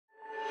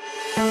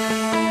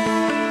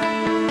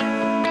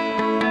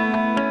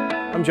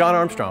I'm John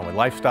Armstrong with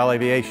LifeStyle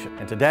Aviation,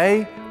 and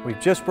today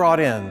we've just brought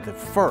in the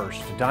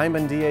first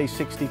Diamond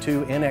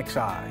DA62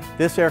 NXi.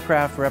 This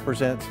aircraft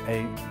represents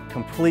a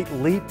complete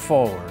leap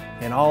forward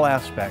in all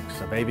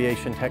aspects of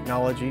aviation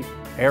technology,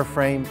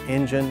 airframe,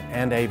 engine,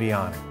 and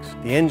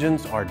avionics. The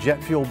engines are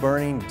jet fuel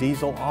burning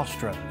diesel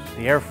Ostros.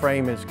 The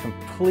airframe is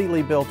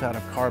completely built out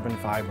of carbon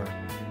fiber,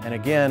 and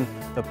again,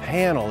 the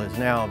panel is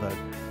now the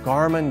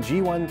Garmin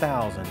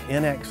G1000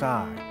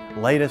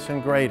 NXi, latest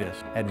and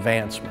greatest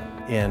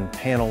advancement in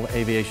panel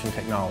aviation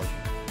technology.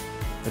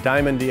 The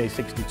Diamond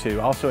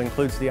DA62 also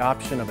includes the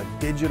option of a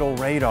digital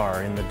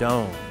radar in the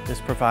dome. This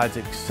provides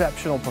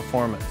exceptional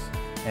performance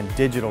and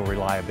digital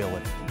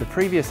reliability. The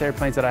previous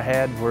airplanes that I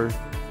had were,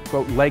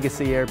 quote,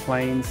 legacy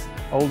airplanes,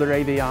 older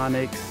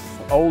avionics,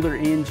 older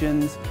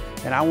engines,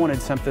 and I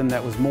wanted something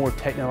that was more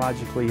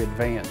technologically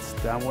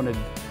advanced. I wanted,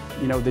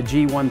 the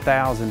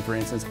G1000, for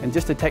instance, and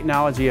just the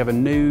technology of a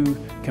new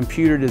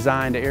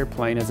computer-designed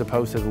airplane as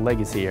opposed to the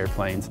legacy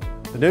airplanes.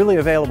 The newly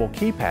available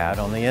keypad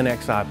on the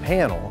NXi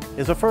panel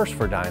is a first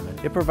for Diamond.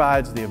 It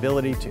provides the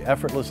ability to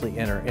effortlessly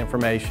enter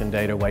information,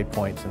 data,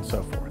 waypoints, and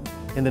so forth.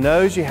 In the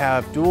nose, you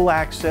have dual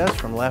access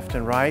from left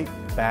and right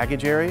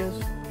baggage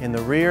areas. In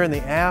the rear and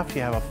the aft,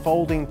 you have a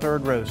folding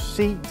third row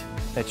seat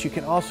that you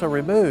can also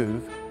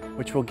remove,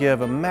 which will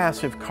give a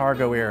massive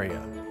cargo area.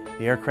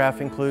 The aircraft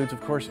includes,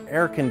 of course,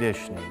 air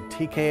conditioning,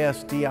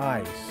 TKS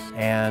de-ice,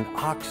 and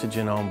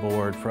oxygen on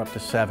board for up to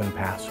 7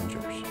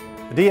 passengers.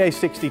 The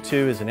DA62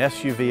 is an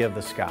SUV of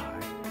the sky.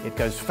 It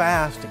goes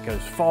fast, it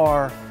goes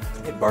far,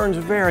 it burns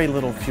very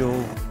little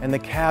fuel, and the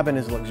cabin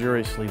is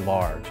luxuriously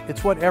large.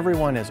 It's what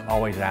everyone has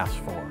always asked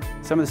for.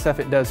 Some of the stuff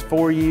it does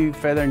for you,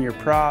 feathering your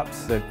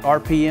props, the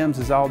RPMs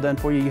is all done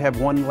for you. You have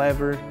one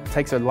lever. It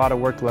takes a lot of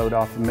workload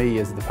off of me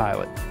as the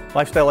pilot.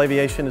 LifeStyle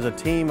Aviation is a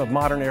team of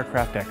modern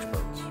aircraft experts.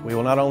 We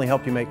will not only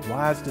help you make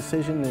wise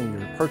decisions in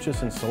your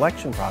purchase and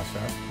selection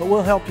process, but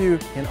we'll help you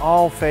in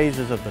all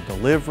phases of the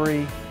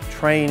delivery,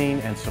 training,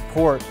 and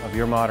support of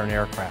your modern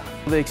aircraft.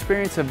 The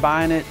experience of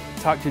buying it,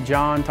 talked to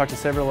John, talked to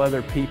several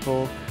other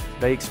people.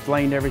 They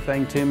explained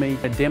everything to me.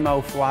 A demo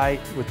flight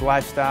with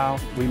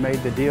LifeStyle. We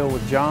made the deal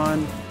with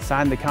John,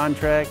 signed the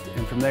contract,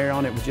 and from there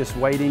on it was just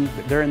waiting.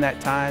 But during that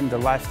time, the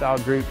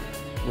LifeStyle group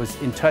was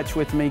in touch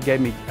with me,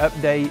 gave me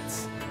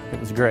updates.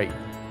 It was great.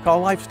 Call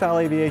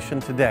LifeStyle Aviation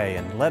today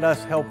and let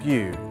us help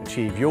you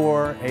achieve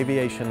your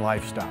aviation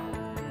lifestyle.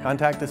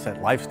 Contact us at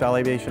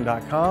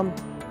lifestyleaviation.com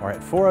or at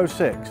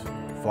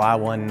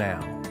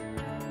 406-FLY1NOW.